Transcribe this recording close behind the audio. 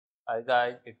Hi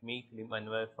guys, it's me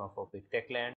Manuel from Topic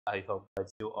Techland. I hope that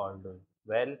you all doing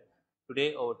well.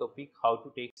 Today our topic how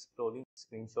to take scrolling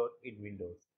screenshot in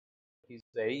Windows. It is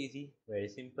very easy, very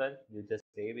simple. You just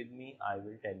stay with me. I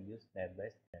will tell you step by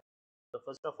step. So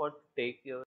first of all, to take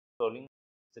your scrolling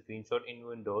screenshot in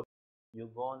Windows,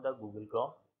 you go on the Google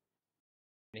Chrome.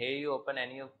 And here you open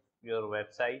any of your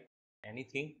website,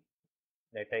 anything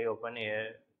that I open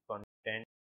here, content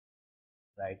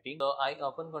writing. So I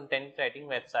open content writing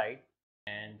website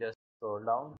and just scroll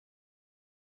down.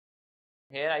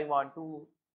 Here I want to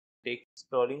take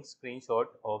scrolling screenshot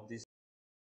of this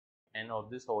and of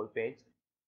this whole page.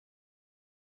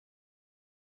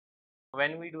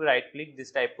 When we do right click,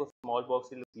 this type of small box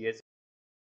will appear,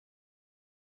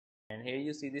 and here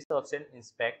you see this option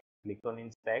inspect. Click on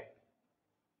inspect.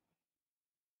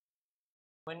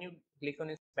 When you click on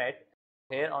inspect,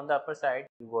 here on the upper side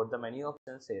you got the many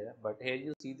options here, but here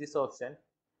you see this option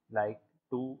like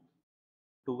to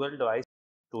toggle device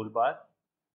toolbar.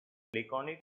 Click on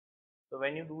it. So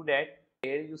when you do that,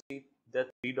 here you see the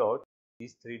three dots,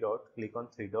 these three dots, click on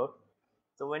three dots.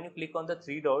 So when you click on the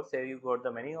three dots, here you got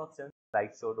the many options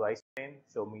like show device frame,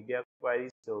 show media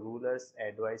queries, show rulers,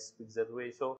 add device pixel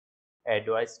ratio, add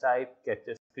device type,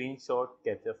 capture screenshot,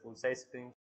 capture full size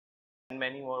screen, and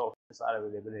many more options are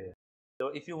available here. So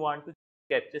if you want to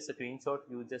capture screenshot,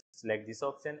 you just select this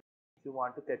option. If you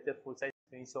want to capture full size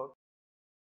screenshot,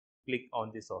 click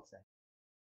on this option.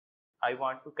 I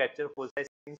want to capture full size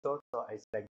screenshot, so I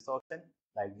select this option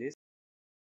like this.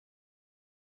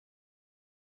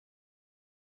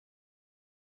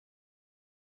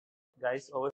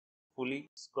 Guys, our fully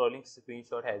scrolling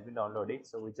screenshot has been downloaded,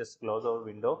 so we just close our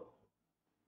window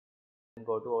and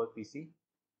go to our PC.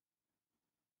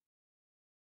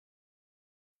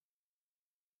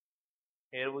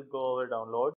 Here we go over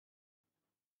download.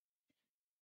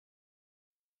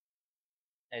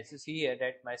 As you see here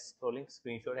that my scrolling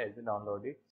screenshot has been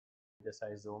downloaded. Just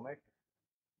I zoom it.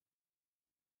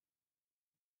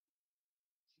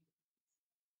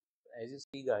 As you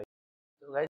see guys,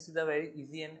 so guys, this is a very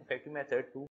easy and effective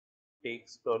method to take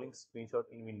scrolling screenshot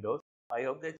in Windows. I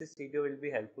hope that this video will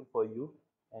be helpful for you.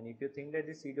 And if you think that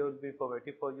this video will be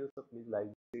informative for you, so please like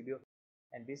this video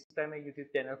and please subscribe my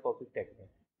YouTube channel Perfect Technique.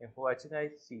 And for watching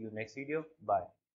guys, see you next video. Bye.